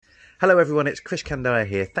Hello everyone, it's Krish Kandaya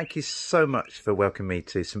here. Thank you so much for welcoming me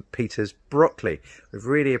to St Peter's, Brockley. We've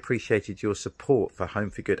really appreciated your support for Home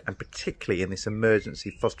for Good and particularly in this emergency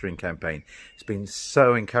fostering campaign. It's been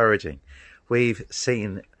so encouraging. We've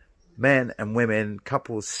seen men and women,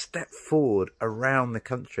 couples step forward around the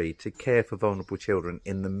country to care for vulnerable children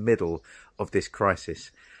in the middle of this crisis.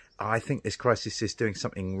 I think this crisis is doing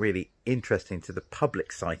something really interesting to the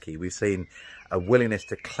public psyche. We've seen a willingness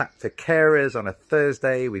to clap for carers on a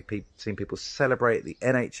Thursday. We've seen people celebrate the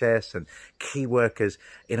NHS and key workers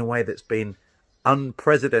in a way that's been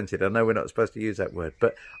unprecedented. I know we're not supposed to use that word,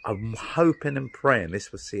 but I'm hoping and praying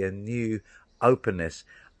this will see a new openness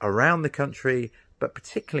around the country, but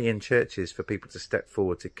particularly in churches, for people to step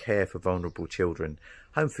forward to care for vulnerable children.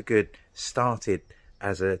 Home for Good started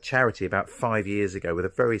as a charity about 5 years ago with a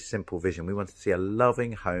very simple vision. We wanted to see a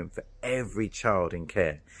loving home for every child in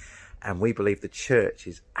care. And we believe the church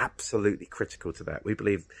is absolutely critical to that. We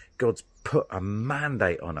believe God's put a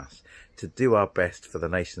mandate on us to do our best for the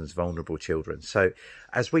nation's vulnerable children. So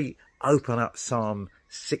as we open up Psalm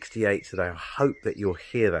 68 today, I hope that you'll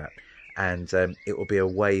hear that. And it will be a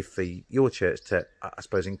way for your church to, I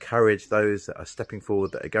suppose, encourage those that are stepping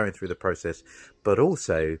forward, that are going through the process, but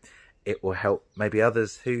also it will help maybe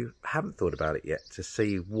others who haven't thought about it yet to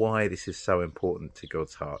see why this is so important to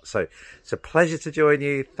God's heart. So it's a pleasure to join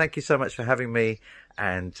you. Thank you so much for having me,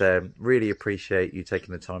 and really appreciate you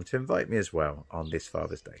taking the time to invite me as well on this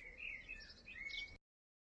Father's Day.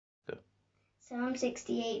 Psalm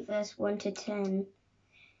 68 verse 1 to 10.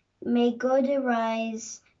 May God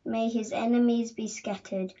arise, may his enemies be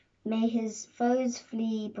scattered, may his foes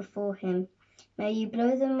flee before him. May you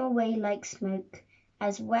blow them away like smoke,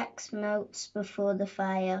 as wax melts before the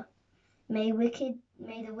fire. May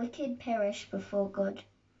the wicked perish before God.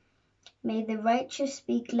 May the righteous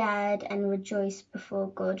be glad and rejoice before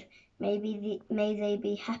God. May they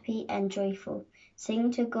be happy and joyful.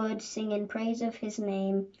 Sing to God, sing in praise of his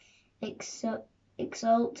name.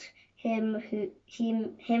 Exalt him who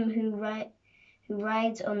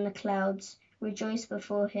rides on the clouds. Rejoice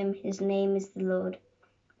before him, his name is the Lord.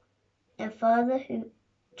 A father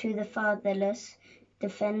to the fatherless,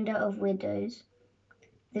 defender of widows,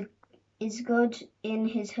 is God in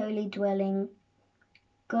his holy dwelling.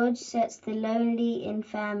 God sets the lonely in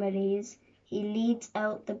families, he leads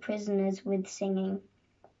out the prisoners with singing.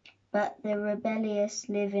 But the rebellious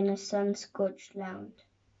live in a sun-scorched land.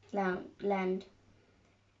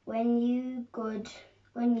 When you, God,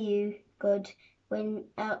 went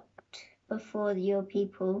out before your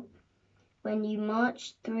people, when you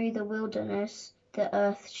marched through the wilderness, the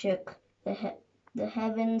earth shook, the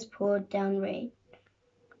heavens poured down rain.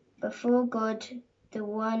 Before God, the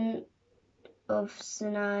one of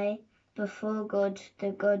Sinai, before God, the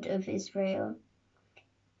God of Israel.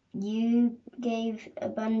 You gave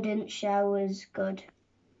abundant showers, God.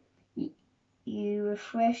 You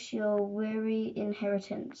refresh your weary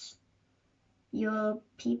inheritance. Your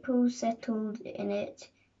people settled in it,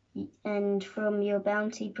 and from your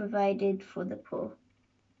bounty provided for the poor.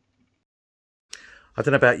 I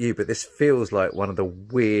don't know about you, but this feels like one of the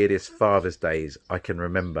weirdest Father's Days I can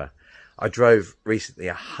remember. I drove recently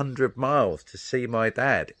 100 miles to see my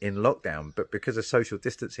dad in lockdown, but because of social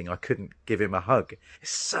distancing, I couldn't give him a hug. It's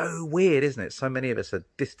so weird, isn't it? So many of us are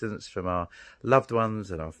distanced from our loved ones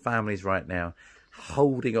and our families right now.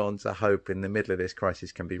 Holding on to hope in the middle of this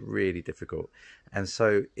crisis can be really difficult. And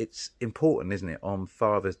so it's important, isn't it, on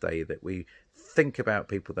Father's Day that we think about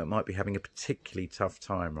people that might be having a particularly tough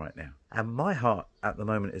time right now. And my heart at the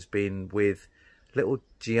moment has been with little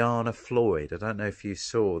Gianna Floyd. I don't know if you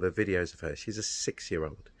saw the videos of her. She's a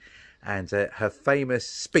 6-year-old. And her famous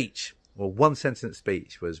speech, well, one sentence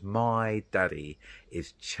speech was, "My daddy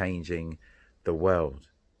is changing the world."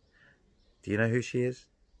 Do you know who she is?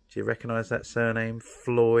 Do you recognise that surname?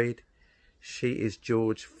 Floyd. She is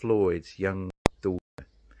George Floyd's young daughter.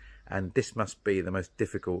 And this must be the most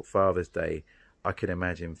difficult Father's Day I can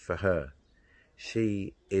imagine for her.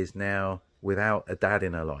 She is now without a dad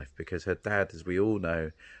in her life because her dad, as we all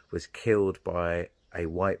know, was killed by a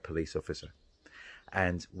white police officer.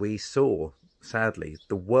 And we saw, sadly,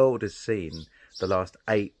 the world has seen the last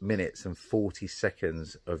 8 minutes and 40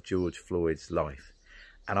 seconds of George Floyd's life.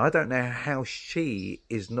 And I don't know how she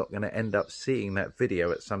is not going to end up seeing that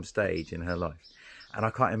video at some stage in her life. And I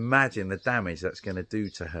can't imagine the damage that's going to do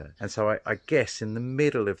to her. And so I guess in the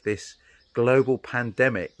middle of this global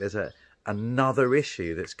pandemic, there's another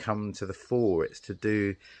issue that's come to the fore. It's to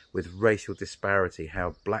do with racial disparity,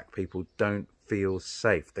 how black people don't feel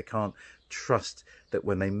safe. They can't trust that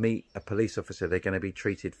when they meet a police officer, they're going to be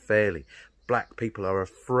treated fairly. Black people are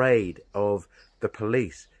afraid of the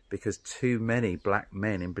police. because too many black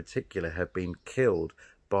men in particular have been killed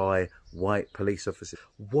by white police officers.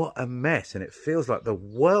 What a mess. And it feels like the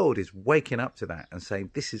world is waking up to that and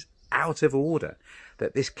saying this is out of order,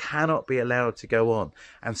 that this cannot be allowed to go on.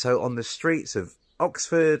 And so on the streets of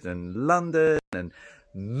Oxford and London and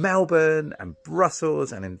Melbourne and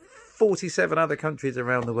Brussels and in 47 other countries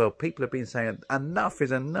around the world, people have been saying enough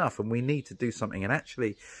is enough and we need to do something. And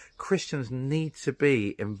actually, Christians need to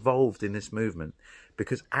be involved in this movement,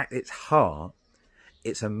 because at its heart,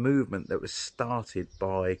 it's a movement that was started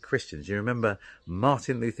by Christians. You remember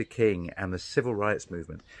Martin Luther King and the civil rights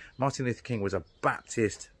movement. Martin Luther King was a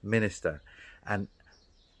Baptist minister, and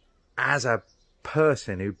as a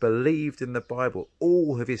person who believed in the Bible,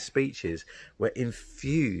 all of his speeches were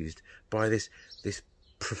infused by this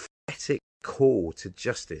prophetic call to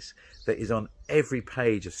justice that is on every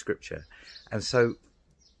page of Scripture. And so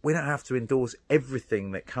we don't have to endorse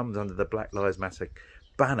everything that comes under the Black Lives Matter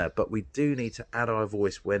banner, but we do need to add our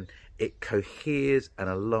voice when it coheres and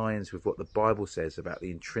aligns with what the Bible says about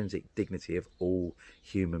the intrinsic dignity of all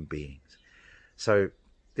human beings. So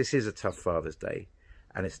this is a tough Father's Day,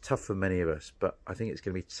 and it's tough for many of us, but I think it's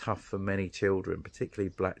going to be tough for many children,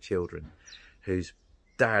 particularly black children, whose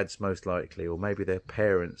dads most likely, or maybe their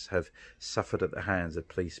parents, have suffered at the hands of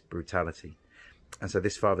police brutality. And so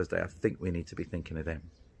this Father's Day, I think we need to be thinking of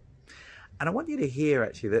them. And I want you to hear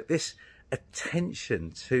actually that this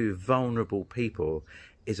attention to vulnerable people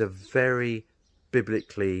is a very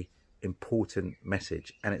biblically important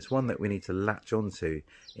message, and it's one that we need to latch onto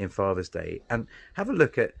in Father's Day. And have a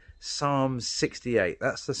look at Psalm 68.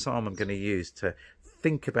 That's the psalm I'm going to use to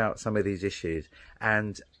think about some of these issues.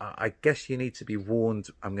 And I guess you need to be warned.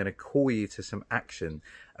 I'm going to call you to some action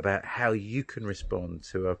about how you can respond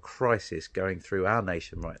to a crisis going through our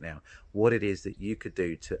nation right now. What it is that you could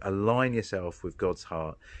do to align yourself with God's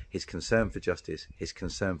heart, his concern for justice, his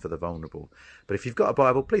concern for the vulnerable. But if you've got a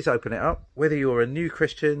Bible, please open it up. Whether you're a new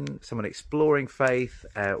Christian, someone exploring faith,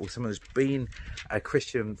 or someone who's been a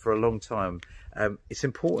Christian for a long time, it's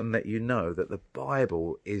important that you know that the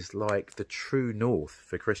Bible is like the true north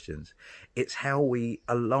for Christians. It's how we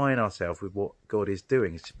align ourselves with what God is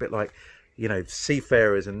doing. It's a bit like, you know,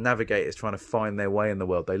 seafarers and navigators trying to find their way in the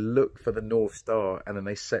world. They look for the North Star and then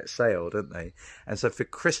they set sail, don't they? And so for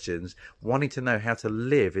Christians wanting to know how to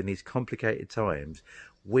live in these complicated times,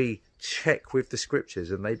 we check with the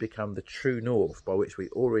Scriptures and they become the true north by which we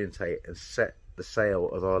orientate and set the sail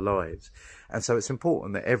of our lives. And so it's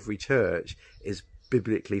important that every church is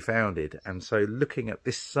biblically founded. And so looking at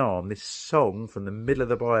this psalm, this song from the middle of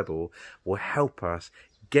the Bible, will help us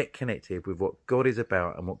get connected with what God is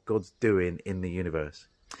about and what God's doing in the universe.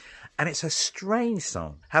 And it's a strange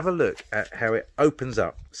song. Have a look at how it opens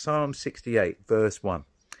up. Psalm 68 verse 1.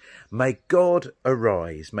 May God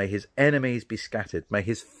arise, may his enemies be scattered, may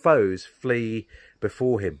his foes flee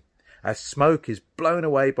before him. As smoke is blown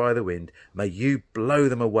away by the wind, may you blow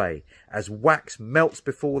them away. As wax melts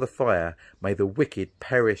before the fire, may the wicked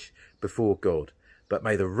perish before God. But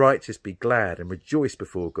may the righteous be glad and rejoice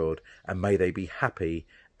before God, and may they be happy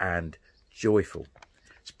and joyful.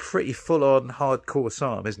 It's pretty full-on hardcore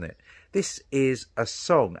psalm, isn't it? This is a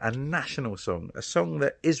song, a national song, a song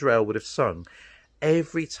that Israel would have sung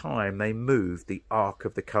every time they moved the Ark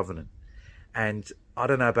of the Covenant. And I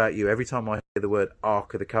don't know about you, every time I hear the word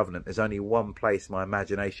Ark of the Covenant, there's only one place my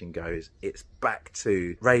imagination goes. It's back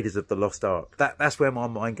to Raiders of the Lost Ark. That's where my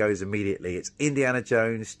mind goes immediately. It's Indiana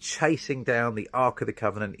Jones chasing down the Ark of the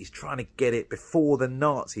Covenant. He's trying to get it before the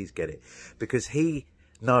Nazis get it, because he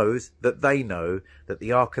knows that they know that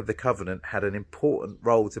the Ark of the Covenant had an important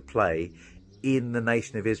role to play in the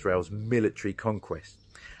nation of Israel's military conquest.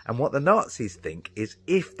 And what the Nazis think is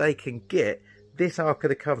if they can get this Ark of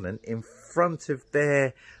the Covenant in front of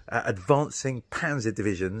their advancing panzer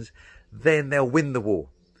divisions, then they'll win the war.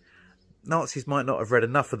 Nazis might not have read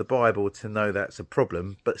enough of the Bible to know that's a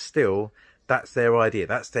problem, but still, that's their idea.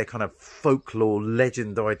 That's their kind of folklore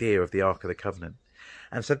legend idea of the Ark of the Covenant.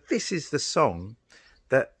 And so this is the song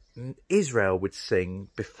that Israel would sing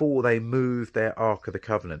before they moved their Ark of the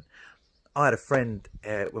Covenant. I had a friend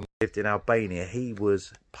when we lived in Albania. He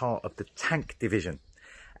was part of the tank division,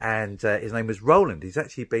 and his name was Roland. He's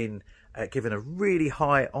actually been given a really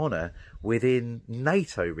high honour within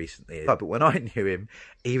NATO recently. But when I knew him,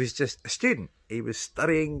 he was just a student. He was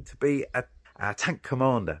studying to be a tank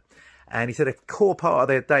commander. And he said a core part of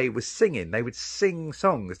their day was singing. They would sing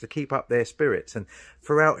songs to keep up their spirits. And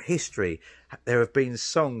throughout history, there have been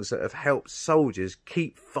songs that have helped soldiers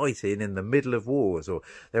keep fighting in the middle of wars. Or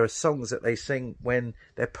there are songs that they sing when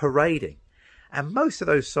they're parading. And most of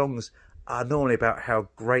those songs are normally about how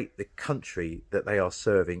great the country that they are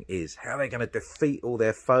serving is, how they're going to defeat all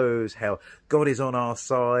their foes, how God is on our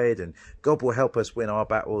side and God will help us win our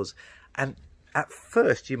battles. And at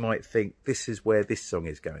first you might think this is where this song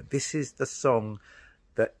is going. This is the song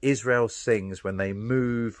that Israel sings when they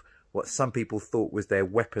move what some people thought was their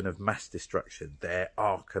weapon of mass destruction, their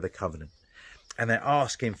Ark of the Covenant. And they're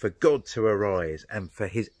asking for God to arise and for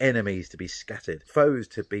his enemies to be scattered, foes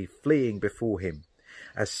to be fleeing before him.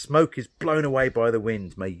 As smoke is blown away by the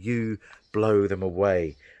wind, may you blow them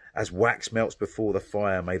away. As wax melts before the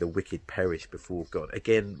fire, may the wicked perish before God.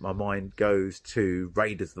 Again, my mind goes to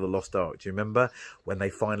Raiders of the Lost Ark. Do you remember when they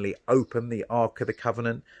finally open the Ark of the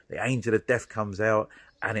Covenant? The angel of death comes out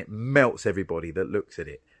and it melts everybody that looks at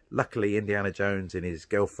it. Luckily, Indiana Jones and his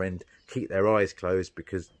girlfriend keep their eyes closed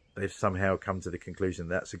because they've somehow come to the conclusion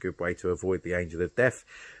that's a good way to avoid the angel of death.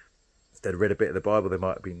 If they'd read a bit of the Bible, they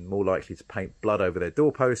might have been more likely to paint blood over their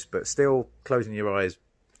doorposts, but still, closing your eyes,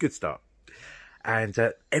 good start. And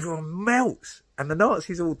everyone melts, and the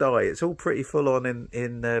Nazis all die. It's all pretty full on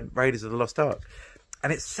in Raiders of the Lost Ark.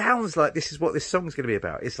 And it sounds like this is what this song's going to be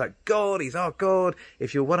about. It's like, God, he's our God.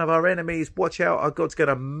 If you're one of our enemies, watch out, our God's going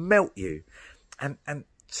to melt you. And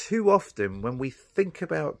too often when we think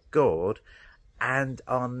about God and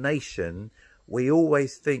our nation, we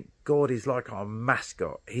always think God is like our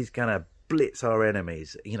mascot. He's going to blitz our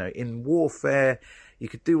enemies. You know, in warfare, you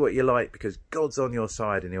could do what you like because God's on your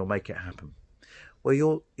side and he'll make it happen. Well,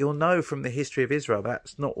 you'll know from the history of Israel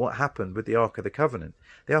that's not what happened with the Ark of the Covenant.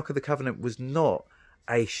 The Ark of the Covenant was not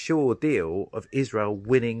a sure deal of Israel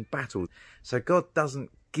winning battles. So God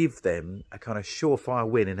doesn't give them a kind of surefire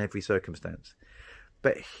win in every circumstance.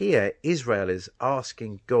 But here, Israel is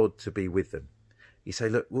asking God to be with them. You say,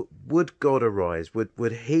 look, would God arise?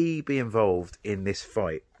 Would he be involved in this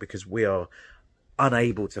fight? Because we are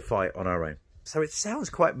unable to fight on our own. So it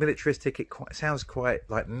sounds quite militaristic. It sounds quite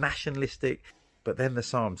like nationalistic. But then the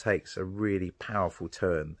psalm takes a really powerful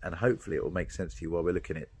turn. And hopefully it will make sense to you while we're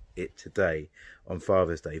looking at it today on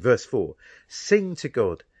Father's Day. Verse 4, sing to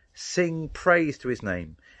God. Sing praise to his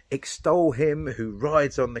name. Extol him who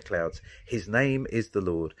rides on the clouds. His name is the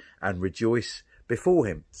Lord. And rejoice before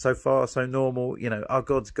him. So far, so normal. You know, our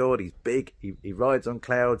God's God. He's big. He rides on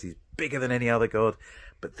clouds. He's bigger than any other God.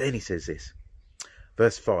 But then he says this.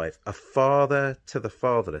 Verse 5, a father to the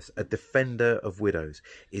fatherless, a defender of widows,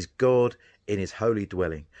 is God in his holy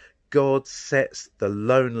dwelling. God sets the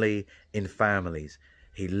lonely in families.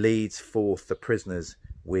 He leads forth the prisoners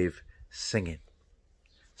with singing.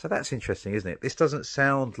 So that's interesting, isn't it? This doesn't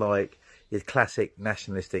sound like your classic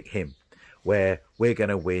nationalistic hymn where we're going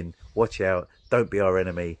to win, watch out, don't be our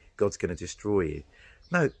enemy, God's going to destroy you.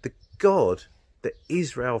 No, the God that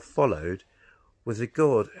Israel followed was a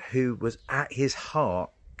God who was at his heart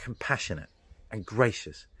compassionate and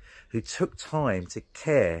gracious, who took time to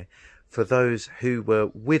care for those who were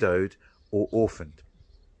widowed or orphaned.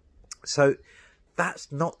 So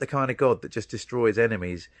that's not the kind of God that just destroys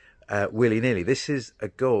enemies willy-nilly. This is a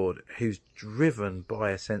God who's driven by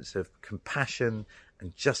a sense of compassion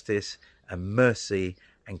and justice and mercy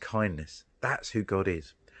and kindness. That's who God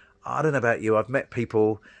is. I don't know about you. I've met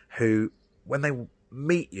people who, when they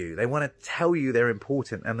meet you, they want to tell you they're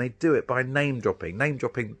important, and they do it by name dropping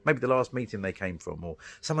maybe the last meeting they came from, or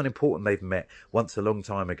someone important they've met once a long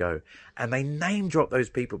time ago, and they name drop those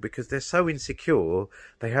people because they're so insecure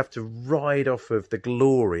they have to ride off of the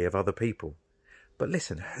glory of other people. But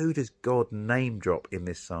listen, who does God name drop in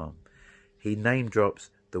this psalm? He name drops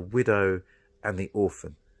the widow and the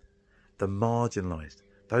orphan, the marginalised,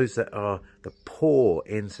 those that are the poor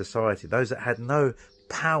in society, those that had no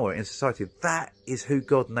power in society. That is who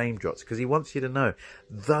God name drops, because he wants you to know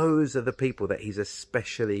those are the people that he's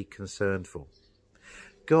especially concerned for.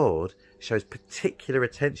 God shows particular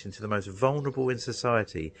attention to the most vulnerable in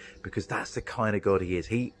society because that's the kind of God he is.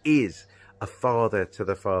 He is a father to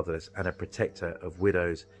the fatherless and a protector of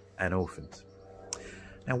widows and orphans.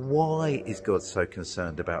 Now, why is God so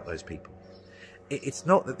concerned about those people? It's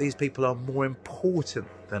not that these people are more important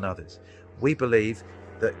than others. We believe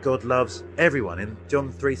that God loves everyone. In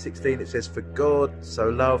John 3:16 it says, for God so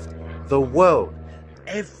loved the world.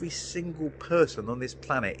 Every single person on this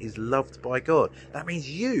planet is loved by God. That means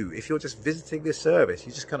you, if you're just visiting this service,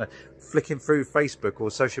 you're just kind of flicking through Facebook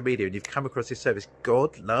or social media and you've come across this service,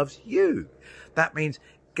 God loves you. That means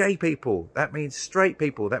gay people, that means straight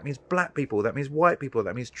people, that means black people, that means white people,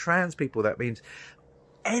 that means trans people, that means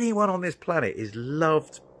anyone on this planet is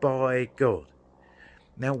loved by God.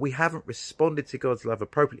 Now, we haven't responded to God's love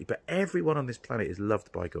appropriately, but everyone on this planet is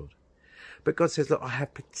loved by God. But God says, look, I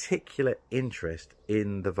have particular interest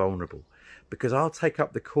in the vulnerable. because I'll take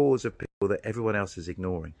up the cause of people that everyone else is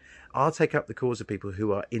ignoring. I'll take up the cause of people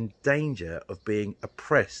who are in danger of being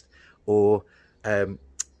oppressed or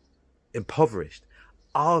impoverished.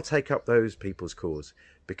 I'll take up those people's cause,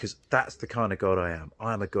 because that's the kind of God I am.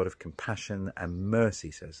 I am a God of compassion and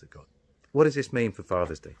mercy, says the God. What does this mean for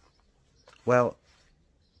Father's Day? Well,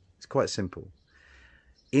 it's quite simple.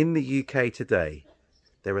 In the UK today,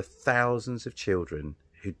 there are thousands of children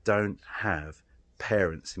who don't have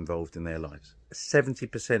parents involved in their lives.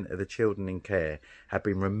 70% of the children in care have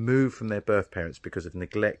been removed from their birth parents because of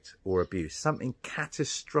neglect or abuse. Something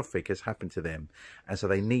catastrophic has happened to them, and so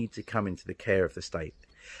they need to come into the care of the state.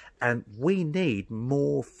 And we need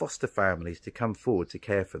more foster families to come forward to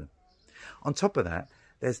care for them. On top of that,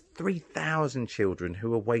 there's 3,000 children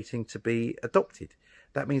who are waiting to be adopted.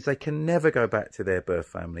 That means they can never go back to their birth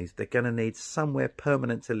families. They're going to need somewhere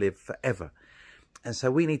permanent to live forever. And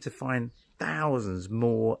so we need to find thousands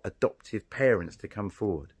more adoptive parents to come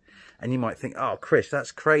forward. And you might think, oh, Chris,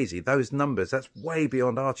 that's crazy. Those numbers, that's way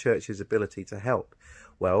beyond our church's ability to help.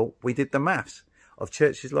 Well, we did the maths of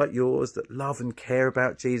churches like yours that love and care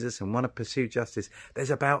about Jesus and want to pursue justice.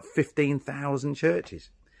 There's about 15,000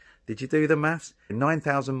 churches. Did you do the maths?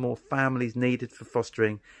 9,000 more families needed for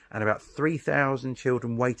fostering and about 3,000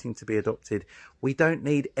 children waiting to be adopted. We don't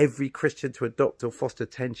need every Christian to adopt or foster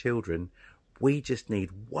 10 children. We just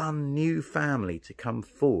need one new family to come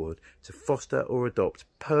forward to foster or adopt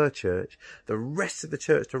per church, the rest of the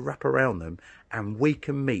church to wrap around them, and we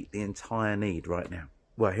can meet the entire need right now.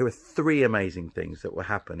 Well, here are 3 amazing things that will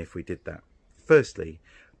happen if we did that. Firstly,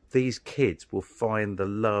 these kids will find the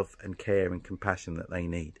love and care and compassion that they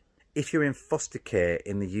need. If you're in foster care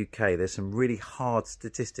in the UK, there's some really hard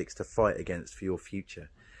statistics to fight against for your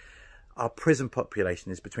future. Our prison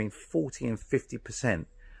population is between 40 and 50%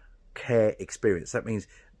 care experience. That means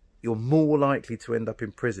you're more likely to end up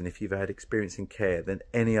in prison if you've had experience in care than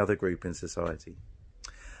any other group in society.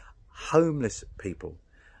 Homeless people.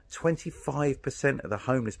 25% of the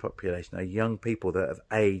homeless population are young people that have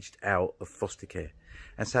aged out of foster care.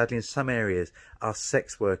 And sadly, in some areas, our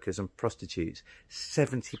sex workers and prostitutes,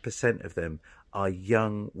 70% of them are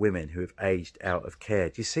young women who have aged out of care.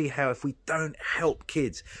 Do you see how if we don't help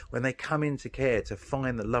kids when they come into care to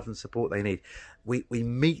find the love and support they need, we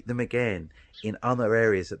meet them again in other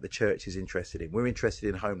areas that the church is interested in. We're interested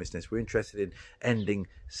in homelessness. We're interested in ending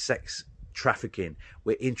sex trafficking.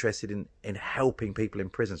 We're interested in helping people in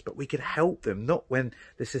prisons, but we could help them not when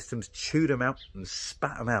the system's chewed them out and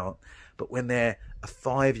spat them out, but when they're a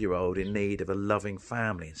 5-year-old in need of a loving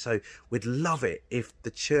family. So we'd love it if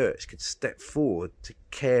the church could step forward to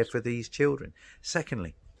care for these children.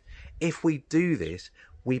 Secondly, if we do this,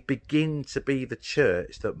 we begin to be the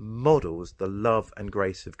church that models the love and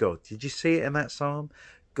grace of God. Did you see it in that psalm?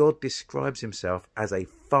 God describes himself as a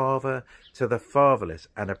father to the fatherless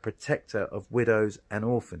and a protector of widows and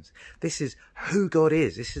orphans. This is who God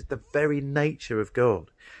is. This is the very nature of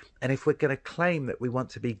God. And if we're going to claim that we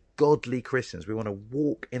want to be godly Christians, we want to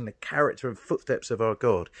walk in the character and footsteps of our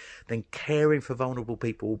God, then caring for vulnerable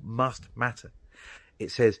people must matter.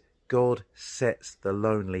 It says God sets the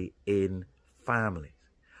lonely in families.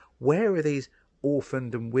 Where are these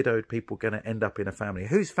orphaned and widowed people going to end up in a family?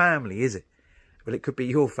 Whose family is it? Well, it could be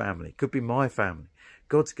your family. It could be my family.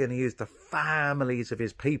 God's going to use the families of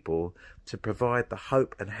his people to provide the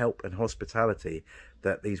hope and help and hospitality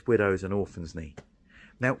that these widows and orphans need.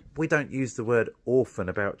 Now, we don't use the word orphan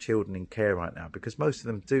about children in care right now because most of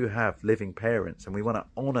them do have living parents, and we want to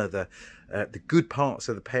honour the good parts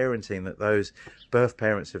of the parenting that those birth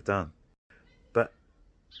parents have done. But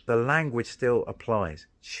the language still applies.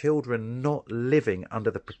 Children not living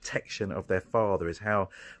under the protection of their father is how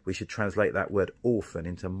we should translate that word orphan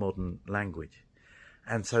into modern language.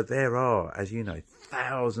 And so there are, as you know,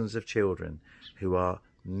 thousands of children who are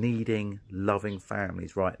needing loving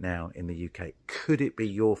families right now in the UK. Could it be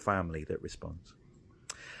your family that responds?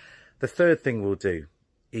 The third thing we'll do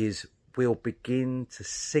is we'll begin to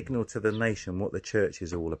signal to the nation what the church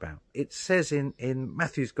is all about. It says in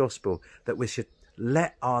Matthew's Gospel that we should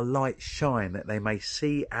let our light shine that they may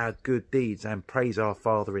see our good deeds and praise our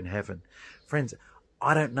Father in heaven. Friends,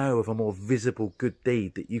 I don't know of a more visible good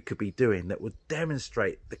deed that you could be doing that would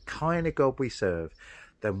demonstrate the kind of God we serve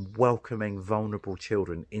than welcoming vulnerable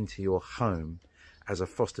children into your home as a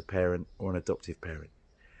foster parent or an adoptive parent.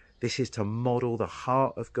 This is to model the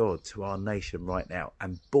heart of God to our nation right now,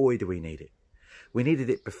 and boy do we need it. We needed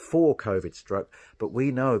it before COVID struck, but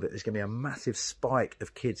we know that there's going to be a massive spike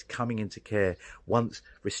of kids coming into care once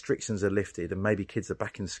restrictions are lifted and maybe kids are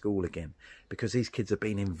back in school again, because these kids have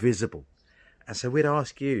been invisible. And so we'd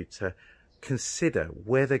ask you to consider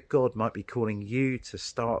whether God might be calling you to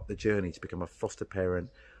start the journey to become a foster parent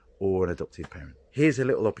or an adopted parent. Here's a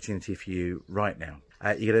little opportunity for you right now.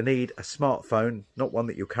 You're going to need a smartphone, not one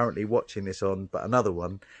that you're currently watching this on, but another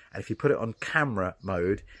one. And if you put it on camera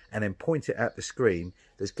mode and then point it at the screen,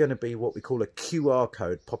 there's going to be what we call a QR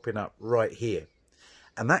code popping up right here.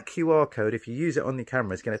 And that QR code, if you use it on your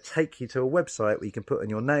camera, is going to take you to a website where you can put in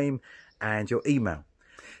your name and your email.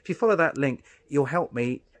 If you follow that link, you'll help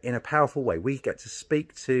me in a powerful way. We get to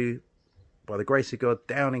speak to, by the grace of God,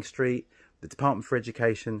 Downing Street, the Department for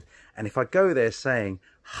Education. And if I go there saying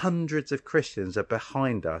hundreds of Christians are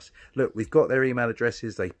behind us, look, we've got their email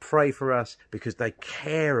addresses, they pray for us because they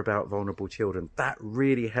care about vulnerable children. That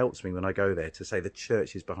really helps me when I go there to say the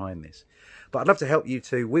church is behind this. But I'd love to help you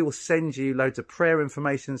too. We will send you loads of prayer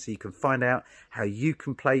information so you can find out how you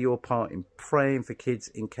can play your part in praying for kids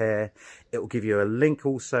in care. It will give you a link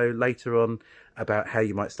also later on about how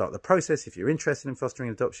you might start the process if you're interested in fostering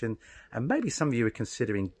and adoption. And maybe some of you are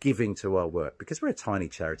considering giving to our work because we're a tiny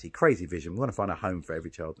charity, crazy vision. We want to find a home for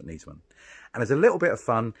every child that needs one. And as a little bit of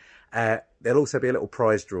fun, there'll also be a little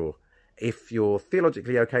prize draw. If you're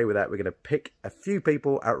theologically okay with that, we're going to pick a few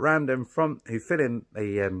people at random who fill in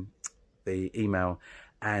the email,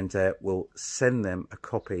 and we'll send them a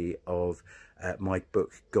copy of my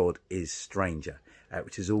book, God is Stranger,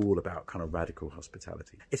 which is all about kind of radical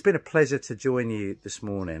hospitality. It's been a pleasure to join you this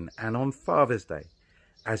morning, and on Father's Day,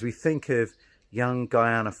 as we think of young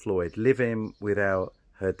Guyana Floyd living without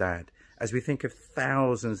her dad, as we think of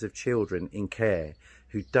thousands of children in care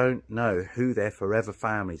who don't know who their forever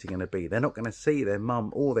families are going to be. They're not going to see their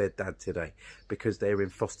mum or their dad today because they're in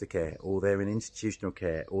foster care or they're in institutional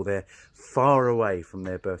care or they're far away from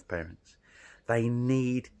their birth parents. They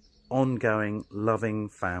need ongoing, loving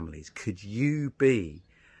families. Could you be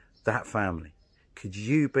that family? Could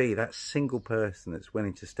you be that single person that's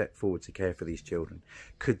willing to step forward to care for these children?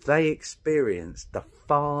 Could they experience the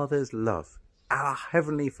Father's love, our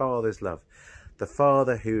Heavenly Father's love? The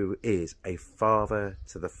Father who is a father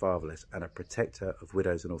to the fatherless and a protector of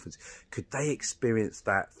widows and orphans. Could they experience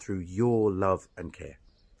that through your love and care?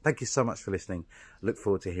 Thank you so much for listening. Look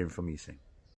forward to hearing from you soon.